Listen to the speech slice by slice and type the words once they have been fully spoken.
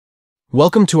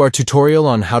Welcome to our tutorial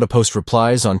on how to post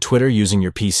replies on Twitter using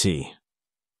your PC.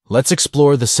 Let's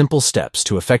explore the simple steps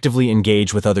to effectively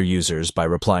engage with other users by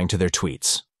replying to their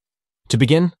tweets. To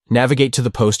begin, navigate to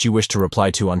the post you wish to reply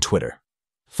to on Twitter.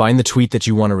 Find the tweet that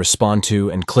you want to respond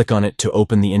to and click on it to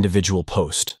open the individual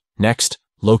post. Next,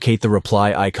 locate the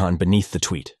reply icon beneath the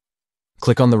tweet.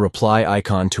 Click on the reply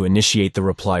icon to initiate the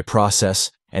reply process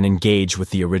and engage with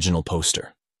the original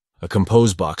poster. A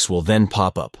compose box will then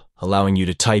pop up, allowing you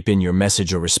to type in your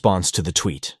message or response to the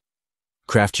tweet.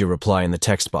 Craft your reply in the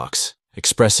text box,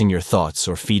 expressing your thoughts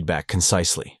or feedback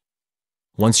concisely.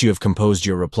 Once you have composed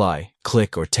your reply,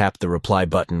 click or tap the reply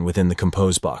button within the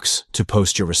compose box to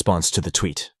post your response to the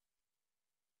tweet.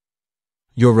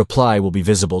 Your reply will be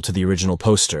visible to the original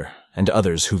poster and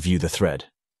others who view the thread.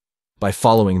 By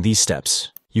following these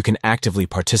steps, you can actively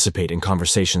participate in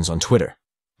conversations on Twitter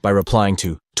by replying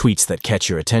to tweets that catch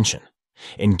your attention.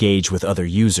 Engage with other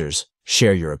users,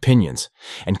 share your opinions,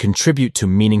 and contribute to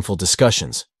meaningful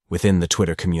discussions within the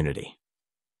Twitter community.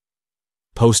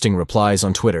 Posting replies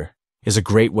on Twitter is a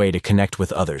great way to connect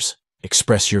with others,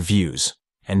 express your views,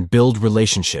 and build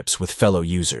relationships with fellow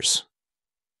users.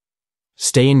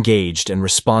 Stay engaged and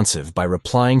responsive by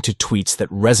replying to tweets that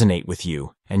resonate with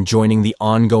you and joining the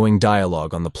ongoing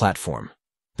dialogue on the platform.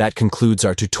 That concludes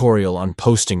our tutorial on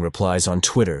posting replies on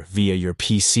Twitter via your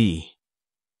PC.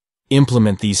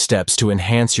 Implement these steps to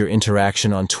enhance your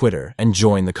interaction on Twitter and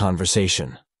join the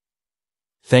conversation.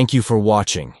 Thank you for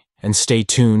watching, and stay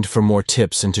tuned for more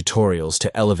tips and tutorials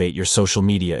to elevate your social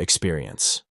media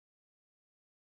experience.